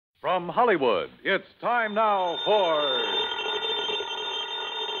From Hollywood, it's time now for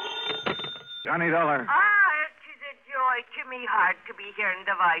Johnny Dollar. It is a joy to me heart to be hearing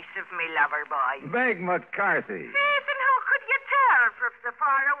the voice of me lover boy. Meg McCarthy. Yes, and how could you tell from so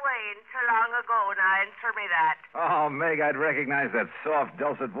far away and so long ago? Now answer me that. Oh, Meg, I'd recognize that soft,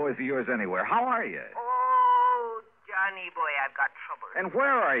 dulcet voice of yours anywhere. How are you? Oh, Johnny boy, I've got trouble. And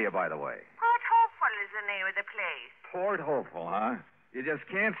where are you, by the way? Port Hopeful is the name of the place. Port Hopeful, huh? You just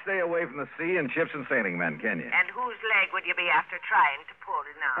can't stay away from the sea and ships and sailing men, can you? And whose leg would you be after trying to pull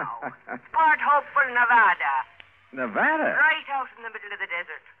now? Port Hopeful, Nevada. Nevada? Right out in the middle of the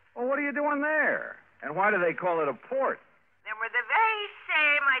desert. Well, what are you doing there? And why do they call it a port? Them were the very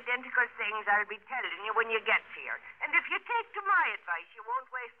same identical things I'll be telling you when you get here. And if you take to my advice, you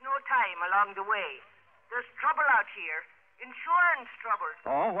won't waste no time along the way. There's trouble out here. Insurance trouble.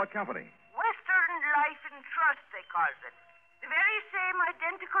 Oh, what company? Western Life and Trust, they calls it. The very same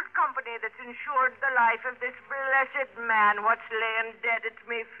identical company that's insured the life of this blessed man what's laying dead at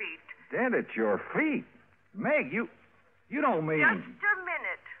me feet. Dead at your feet? Meg, you don't mean... Just a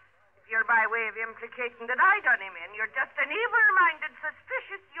minute. If you're by way of implicating that I done him in, you're just an evil-minded,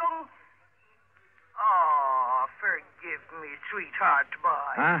 suspicious young... Oh, forgive me, sweetheart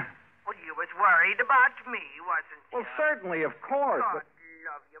boy. Huh? Well, you was worried about me, wasn't you? Well, certainly, of course. God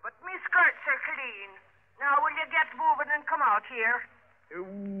love you, but me skirts are clean. Now, will you get moving and come out here?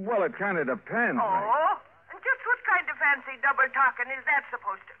 Well, it kind of depends. Oh? Meg. And just what kind of fancy double talking is that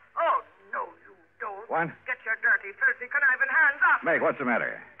supposed to... Oh, no, you don't. What? Get your dirty, filthy, conniving hands off. Meg, what's the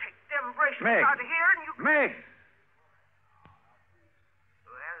matter? Take them bracelets Meg. out of here and you... Meg!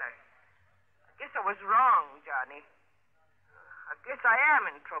 Well, I guess I was wrong, Johnny. I guess I am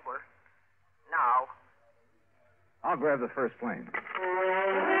in trouble. Now. I'll grab the first plane.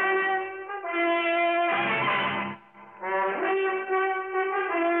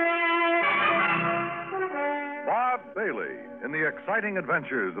 Bob Bailey in the exciting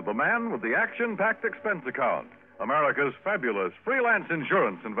adventures of the man with the action-packed expense account, America's fabulous freelance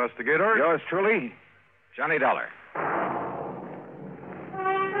insurance investigator. Yours truly, Johnny Dollar.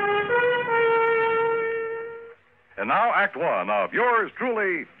 And now, Act One of yours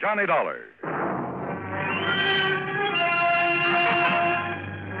truly, Johnny Dollar.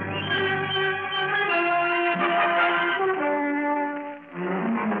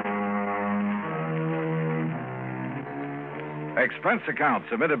 Expense account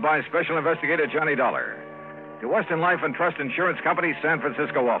submitted by Special Investigator Johnny Dollar to Western Life and Trust Insurance Company, San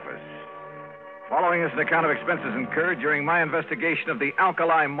Francisco office. Following is an account of expenses incurred during my investigation of the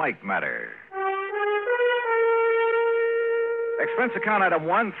Alkali Mike matter. Expense account item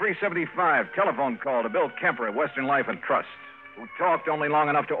 1, 375, telephone call to Bill Kemper at Western Life and Trust, who talked only long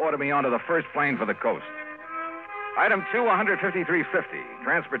enough to order me onto the first plane for the coast. Item 2, 153.50,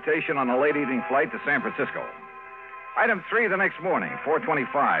 transportation on a late evening flight to San Francisco. Item 3, the next morning,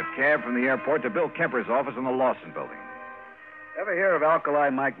 4:25, cab from the airport to Bill Kemper's office in the Lawson building. Ever hear of Alkali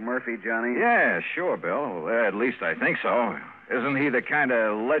Mike Murphy, Johnny? Yeah, sure, Bill. At least I think so. Isn't he the kind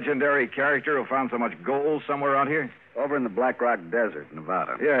of legendary character who found so much gold somewhere out here? Over in the Black Rock Desert,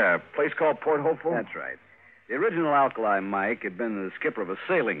 Nevada. Yeah, a place called Port Hopeful? That's right. The original Alkali Mike had been the skipper of a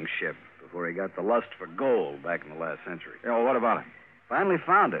sailing ship before he got the lust for gold back in the last century. Yeah, well, what about it? Finally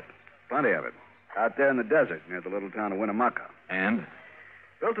found it. Plenty of it. Out there in the desert near the little town of Winnemucca. And?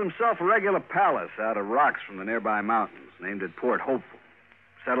 Built himself a regular palace out of rocks from the nearby mountains, named it Port Hopeful.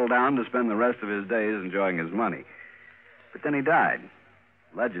 Settled down to spend the rest of his days enjoying his money. But then he died.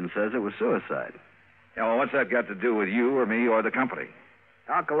 Legend says it was suicide. Yeah, well, what's that got to do with you or me or the company?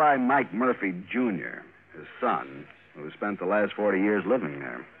 Alkali Mike Murphy, Jr., his son, who spent the last 40 years living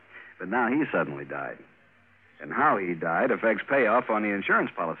there. But now he suddenly died. And how he died affects payoff on the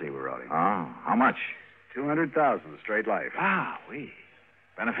insurance policy we wrote him. Oh, how much? $200,000 straight life. Ah, we.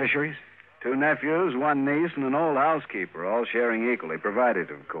 Beneficiaries? 2 nephews, 1 niece, and an old housekeeper, all sharing equally,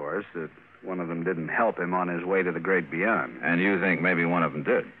 provided, of course, that one of them didn't help him on his way to the great beyond. And you think maybe one of them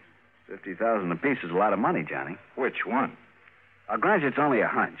did? $50,000 apiece is a lot of money, Johnny. Which one? I'll grant you it's only a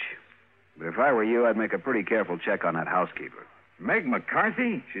hunch. But if I were you, I'd make a pretty careful check on that housekeeper. Meg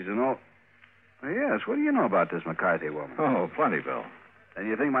McCarthy? She's an old... Oh, yes, what do you know about this McCarthy woman? Oh, plenty, Bill. Then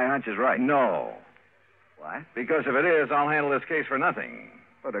you think my hunch is right? No. What? Because if it is, I'll handle this case for nothing.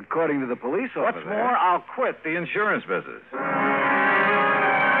 But according to the police over What's there... more, I'll quit the insurance business.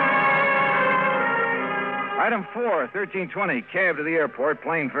 Item 4, 1320, cab to the airport,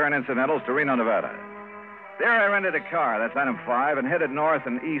 plane fare and incidentals to Reno, Nevada. There I rented a car, that's item 5, and headed north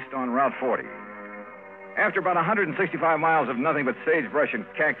and east on Route 40. After about 165 miles of nothing but sagebrush and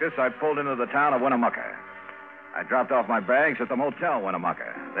cactus, I pulled into the town of Winnemucca. I dropped off my bags at the Motel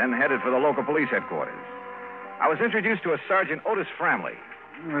Winnemucca, then headed for the local police headquarters. I was introduced to a Sergeant Otis Framley.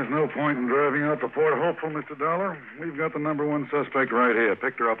 There's no point in driving out to Port Hopeful, Mr. Dollar. We've got the number one suspect right here.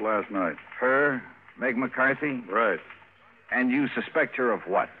 Picked her up last night. Her? Meg McCarthy? Right. And you suspect her of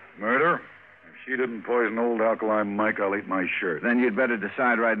what? Murder? If she didn't poison old Alkali Mike, I'll eat my shirt. Then you'd better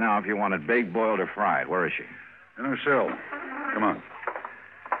decide right now if you want it baked, boiled, or fried. Where is she? In her cell. Come on.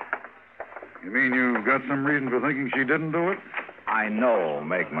 You mean you've got some reason for thinking she didn't do it? I know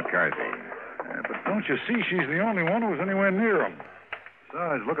Meg McCarthy. Yeah, but don't you see she's the only one who was anywhere near him?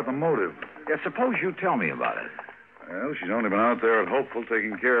 Besides, look at the motive. Yeah, suppose you tell me about it. Well, she's only been out there at Hopeful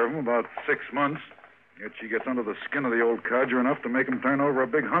taking care of him about 6 months. Yet she gets under the skin of the old codger enough to make him turn over a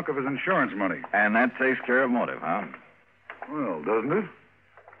big hunk of his insurance money. And that takes care of motive, huh? Well, doesn't it?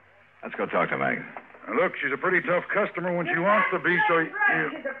 Let's go talk to Meg. Now, look, she's a pretty tough customer when she wants to be, so... Right,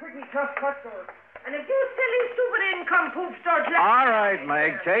 she's a pretty tough customer. And if you silly, stupid income poop starts... All right,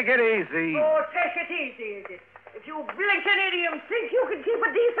 Meg, take it easy. Oh, take it easy, is it? If you blinking idiom think you can keep a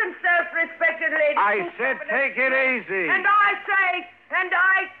decent, self-respected lady... I said take it easy. And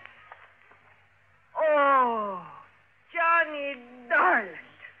I... Oh, Johnny, darling.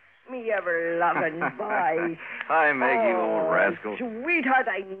 Me ever-loving boy. Hi, Meg, you old rascal. Sweetheart,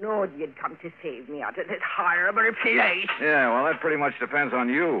 I knowed you'd come to save me out of this horrible place. Yeah, well, that pretty much depends on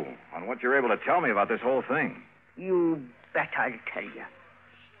you, on what you're able to tell me about this whole thing. You bet I'll tell you.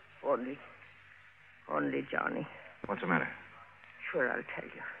 Only, Johnny. What's the matter? Sure, I'll tell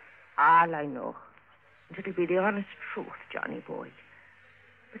you. All I know. And it'll be the honest truth, Johnny boy.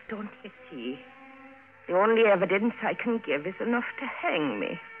 But don't you see? The only evidence I can give is enough to hang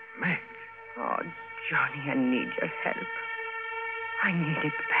me. Meg. Oh, Johnny, I need your help. I need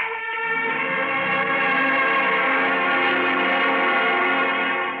it bad.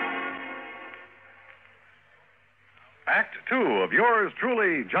 Act 2 of yours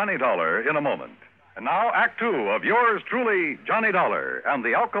truly, Johnny Dollar, in a moment. And now, Act 2 of yours truly, Johnny Dollar, and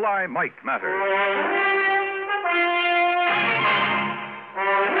the Alkali Mike matter.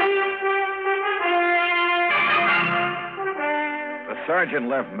 The sergeant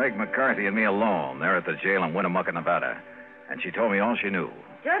left Meg McCarthy and me alone there at the jail in Winnemucca, Nevada. And she told me all she knew.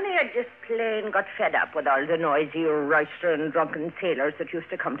 Johnny had just plain got fed up with all the noisy, roistering, drunken sailors that used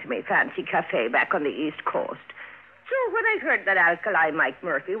to come to my fancy cafe back on the East Coast. So when I heard that Alkali Mike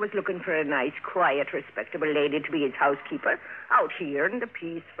Murphy was looking for a nice, quiet, respectable lady to be his housekeeper out here in the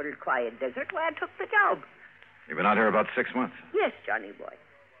peaceful, quiet desert, well, I took the job. You've been out here about 6 months. Yes, Johnny boy.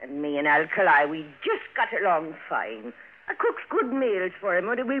 And me and Alkali, we just got along fine. I cooked good meals for him,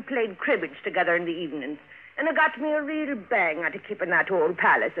 and we played cribbage together in the evenings. And it got me a real bang out of keeping that old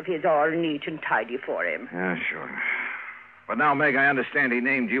palace of his all neat and tidy for him. Yeah, sure. But now, Meg, I understand he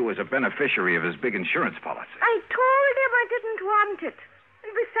named you as a beneficiary of his big insurance policy. I told him I didn't want it.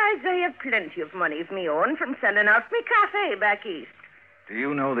 And besides, I have plenty of money of me own from selling out me cafe back east. Do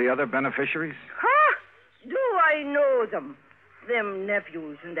you know the other beneficiaries? Huh? Do I know them? Them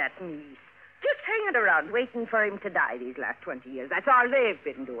nephews and that niece. Just hanging around waiting for him to die these last 20 years. That's all they've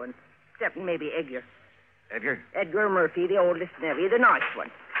been doing. Except maybe Edgar. Edgar? Edgar Murphy, the oldest nevy, the nice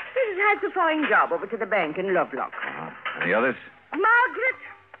one. He has a fine job over to the bank in Lovelock. And the others? Margaret?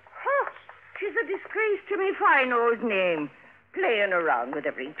 Oh, she's a disgrace to me fine old name. Playing around with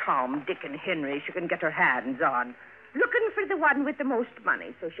every Tom, Dick, and Henry she can get her hands on. Looking for the one with the most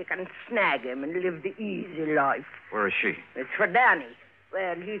money so she can snag him and live the easy life. Where is she? It's for Danny.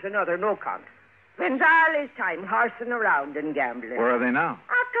 Well, he's another no-count. Spends all his time horsing around and gambling. Where are they now?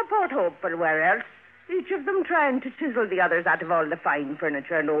 After Port Hopeful, where else? Each of them trying to chisel the others out of all the fine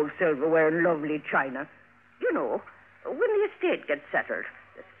furniture and old silverware and lovely china. You know, when the estate gets settled.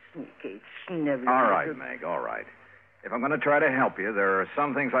 The sneaky, snivelly... All right, Meg, all right. If I'm going to try to help you, there are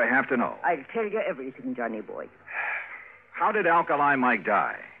some things I have to know. I'll tell you everything, Johnny boy. How did Alkali Mike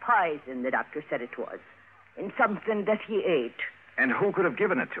die? Poison, the doctor said it was. In something that he ate. And who could have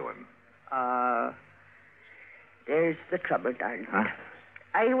given it to him? There's the trouble, darling. Huh?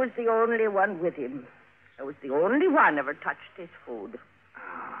 I was the only one with him. I was the only one ever touched his food.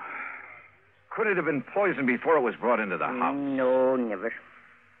 Could it have been poisoned before it was brought into the house? No, never.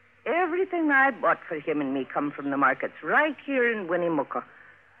 Everything I bought for him and me come from the markets right here in Winnemucca.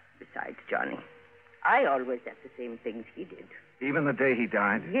 Besides, Johnny, I always had the same things he did. Even the day he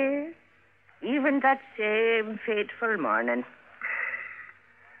died? Yes. Even that same fateful morning.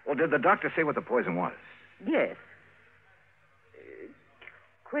 Well, did the doctor say what the poison was? Yes.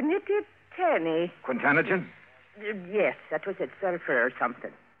 Quinititani. Quintanogen? Yes, that was it. Sulfur or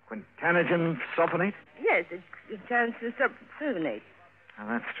something. Quintanogen sulfonate? Yes, it's sulfonate. Now,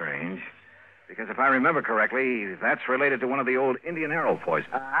 that's strange. Because if I remember correctly, that's related to one of the old Indian arrow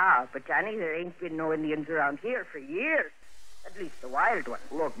poisons. Ah, but Johnny, there ain't been no Indians around here for years. At least the wild ones.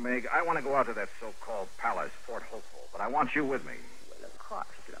 Look, Meg, I want to go out to that so-called palace, Fort Hopeful, but I want you with me. Well, of course,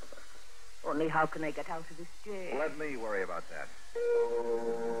 lover. Only how can I get out of this jail? Let me worry about that.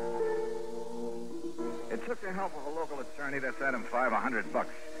 It took the help of a local attorney that set him $500.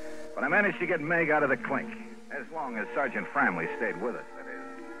 But I managed to get Meg out of the clink, as long as Sergeant Framley stayed with us, that is.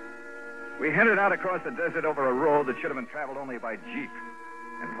 We headed out across the desert over a road that should have been traveled only by jeep.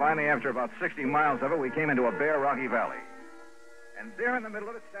 And finally, after about 60 miles of it, we came into a bare, rocky valley. And there in the middle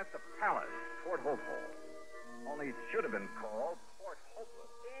of it sat the palace, Fort Hopeful. Only it should have been called Fort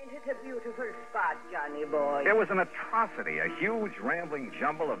Hopeless. Ain't it a beautiful spot, Johnny boy? It was an atrocity, a huge, rambling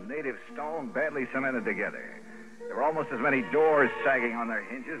jumble of native stone badly cemented together. There were almost as many doors sagging on their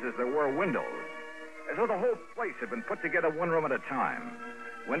hinges as there were windows, as though the whole place had been put together one room at a time.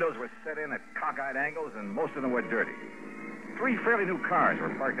 Windows were set in at cockeyed angles, and most of them were dirty. 3 fairly new cars were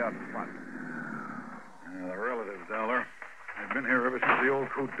parked out in front. Yeah, the relatives, Dollar. They've been here ever since the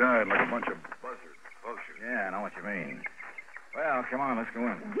old coot died, like a bunch of buzzards. Vultures. Yeah, I know what you mean. Well, come on, let's go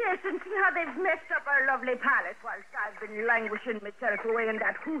in. Yes, and see how they've messed up our lovely palace whilst I've been languishing myself away in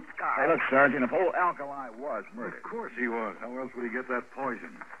that hoot car. Hey, look, Sergeant, if old Alkali was murdered. Of course he was. How else would he get that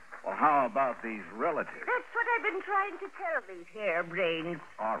poison? Well, how about these relatives? That's what I've been trying to tell these harebrains.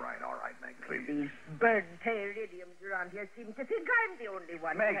 All right, Meg, please. These bird-tailed idioms around here seem to think I'm the only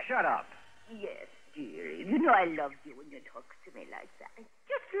one. Meg, shut up. Yes, dearie. You know I loved you when you talked to me like that.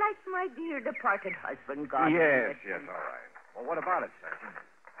 Just like my dear departed husband, God. Yes, all right. Well, what about it, Sergeant?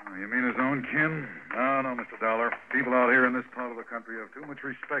 Oh, you mean his own kin? No, Mr. Dollar. People out here in this part of the country have too much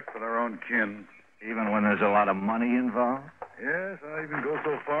respect for their own kin. Even when there's a lot of money involved? Yes, I even go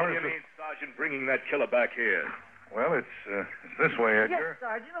so far What do you mean, Sergeant, bringing that killer back here? Well, it's this way, Edgar. Yes,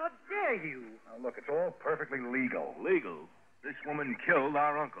 Sergeant, how dare you? Now, look, it's all perfectly legal. Legal? This woman killed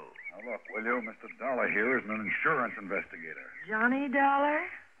our uncle. Now, look, will you? Mr. Dollar here is an insurance investigator. Johnny Dollar?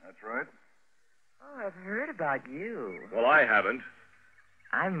 That's right. Oh, I've heard about you. Well, I haven't.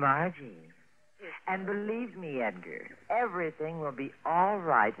 I'm Margie. And believe me, Edgar, everything will be all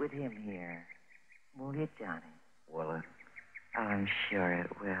right with him here. Won't it, Johnny? Will it? I'm sure it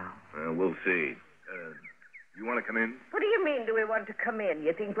will. We'll see. You want to come in? What do you mean, do we want to come in?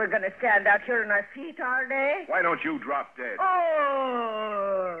 You think we're going to stand out here on our feet all day? Why don't you drop dead?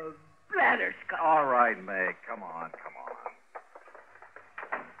 Oh, blatterscotch. All right, Meg, come on.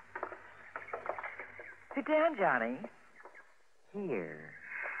 Sit down, Johnny. Here.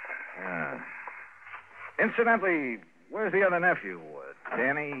 Incidentally, where's the other nephew?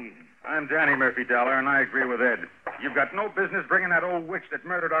 Danny? I'm Danny Murphy, Dollar, and I agree with Ed. You've got no business bringing that old witch that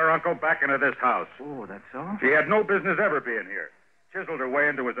murdered our uncle back into this house. Oh, that's so? She had no business ever being here. Chiseled her way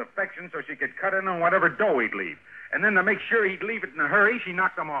into his affection so she could cut in on whatever dough he'd leave. And then to make sure he'd leave it in a hurry, she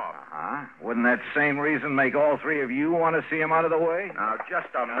knocked him off. Uh-huh. Wouldn't that same reason make all 3 of you want to see him out of the way? Now, just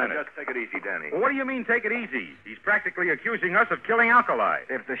a minute. Just take it easy, Danny. Well, what do you mean, take it easy? He's practically accusing us of killing Alkali.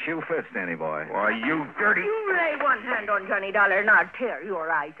 If the shoe fits, Danny boy. Why, you dirty... You lay one hand on Johnny Dollar and I'll tear your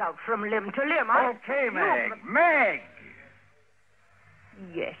eyes out from limb to limb. Okay, Meg. Meg!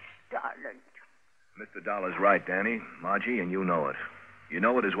 Yes, darling. Mr. Dollar's right, Danny. Margie, and you know it. You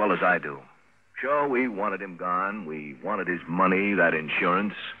know it as well as I do. Sure, we wanted him gone. We wanted his money, that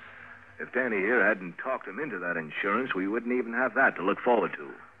insurance. If Danny here hadn't talked him into that insurance, we wouldn't even have that to look forward to.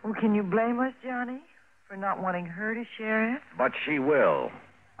 Well, can you blame us, Johnny, for not wanting her to share it? But she will.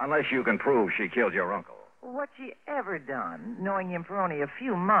 Unless you can prove she killed your uncle. Well, what's she ever done, knowing him for only a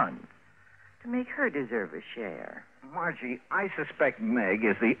few months, to make her deserve a share? Margie, I suspect Meg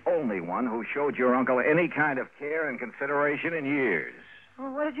is the only one who showed your uncle any kind of care and consideration in years.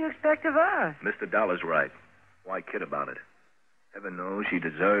 Well, what did you expect of us? Mr. Dollar's right. Why kid about it? Heaven knows she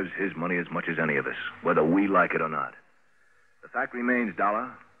deserves his money as much as any of us, whether we like it or not. The fact remains, Dollar,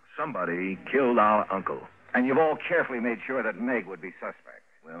 somebody killed our uncle. And you've all carefully made sure that Meg would be suspect.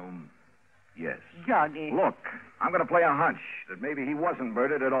 Well, yes. Johnny. Look, I'm going to play a hunch that maybe he wasn't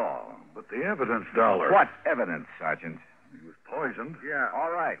murdered at all. But the evidence, Dollar... What evidence, Sergeant? He was poisoned. Yeah,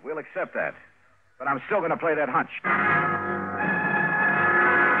 all right, we'll accept that. But I'm still going to play that hunch.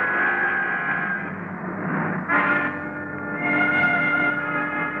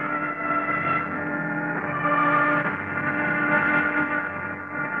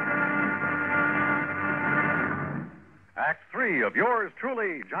 Act 3 of yours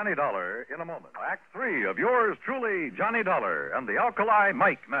truly, Johnny Dollar, in a moment. Act 3 of yours truly, Johnny Dollar, and the Alkali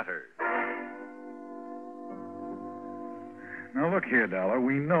Mike matter. Now, look here, Dollar.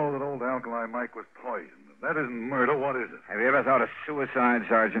 We know that old Alkali Mike was poisoned. If that isn't murder, what is it? Have you ever thought of suicide,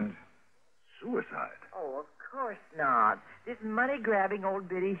 Sergeant? Suicide? Oh, of course not. This money-grabbing old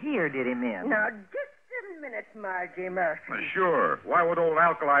biddy here did him in. Now, just a minute, Margie Murphy. Sure. Why would old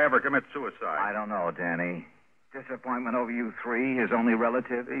Alkali ever commit I suicide? don't know, Danny. Disappointment over you three, his only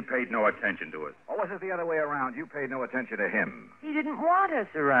relative. He paid no attention to us. Or was it the other way around? You paid no attention to him. He didn't want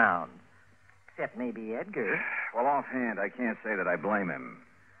us around. Except maybe Edgar. Well, offhand, I can't say that I blame him.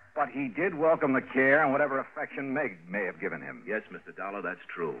 But he did welcome the care and whatever affection Meg may have given him. Yes, Mr. Dollar, that's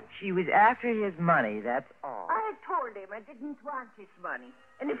true. She was after his money, that's all. I told him I didn't want his money.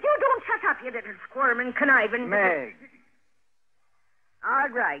 And if you don't shut up, you little squirm and conniving... Meg! All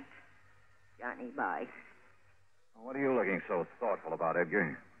right. Johnny, bye. What are you looking so thoughtful about,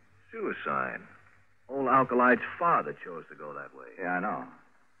 Edgar? Suicide. Old Alkali's father chose to go that way. Yeah, I know.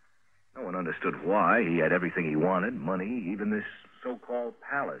 No one understood why. He had everything he wanted, money, even this so-called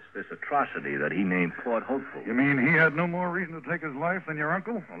palace, this atrocity that he named Port Hopeful. You mean he had no more reason to take his life than your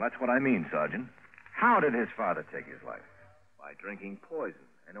uncle? Well, that's what I mean, Sergeant. How did his father take his life? By drinking poison,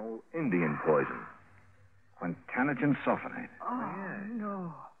 an old Indian poison. Quintanogen sulfonate. Oh,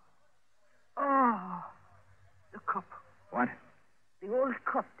 no. Oh, the cup. What? The old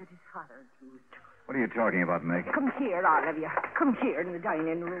cup that his father had used. What are you talking about, Meg? Come here, all of you. Come here in the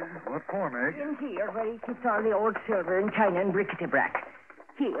dining room. What for, Meg? In here, where he keeps all the old silver and china and brickety-brack.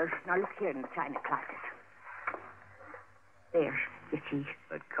 Here. Now look here in the china closet. There, you see.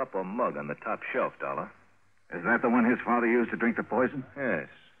 That cup or mug on the top shelf, Dollar. Is that the one his father used to drink the poison? Yes,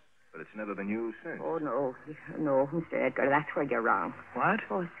 but it's never been used since. Oh, no. No, Mr. Edgar, that's where you're wrong. What?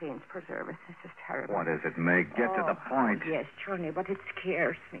 Oh, saints preserve us. This is terrible. What is it, Meg? Get to the point. Yes, Johnny, but it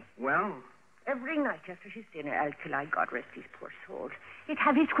scares me. Well? Every night after his dinner, Alkali, God rest his poor soul, he'd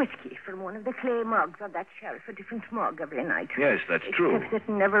have his whiskey from one of the clay mugs on that shelf, a different mug every night. Yes, that's true. Except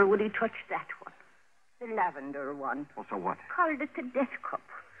that never would he touch that one. The lavender one. Well, so what? Called it the death cup.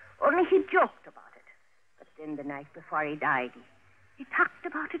 Only he joked about it. But then the night before he died, he talked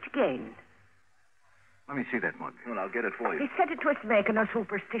about it again. Let me see that mug. Well, I'll get it for you. He said it was making a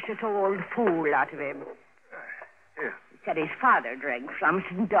superstitious old fool out of him. Here. He said his father drank from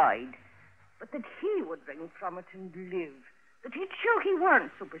it and died. But that he would drink from it and live. That he'd show he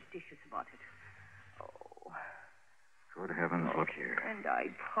weren't superstitious about it. Oh. Good heavens, look here. And I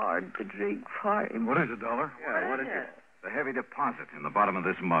poured the drink for him. What is it, Dollar? Yeah, what is it? The heavy deposit in the bottom of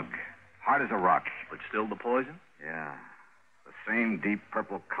this mug. Hard as a rock. But still the poison? Yeah. The same deep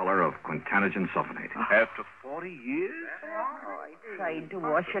purple color of Quintanogen sulfonate. After 40 years? Oh, I tried to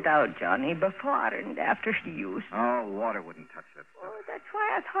wash it out, Johnny, before and after the use. Oh, water wouldn't touch that stuff. Oh, that's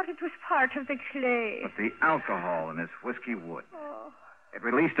why I thought it was part of the clay. But the alcohol in this whiskey would. Oh. It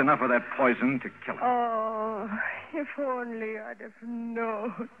released enough of that poison to kill him. Oh, if only I'd have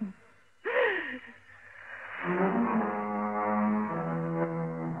known.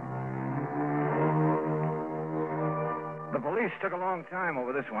 The police took a long time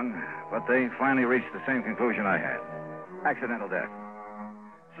over this one, but they finally reached the same conclusion I had. Accidental death.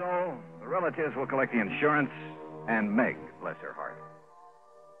 So, the relatives will collect the insurance, and Meg, bless her heart.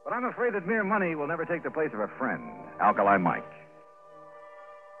 But I'm afraid that mere money will never take the place of a friend, Alkali Mike.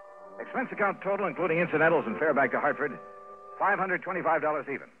 Expense account total, including incidentals and fare back to Hartford, $525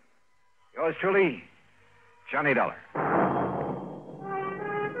 even. Yours truly, Johnny Dollar.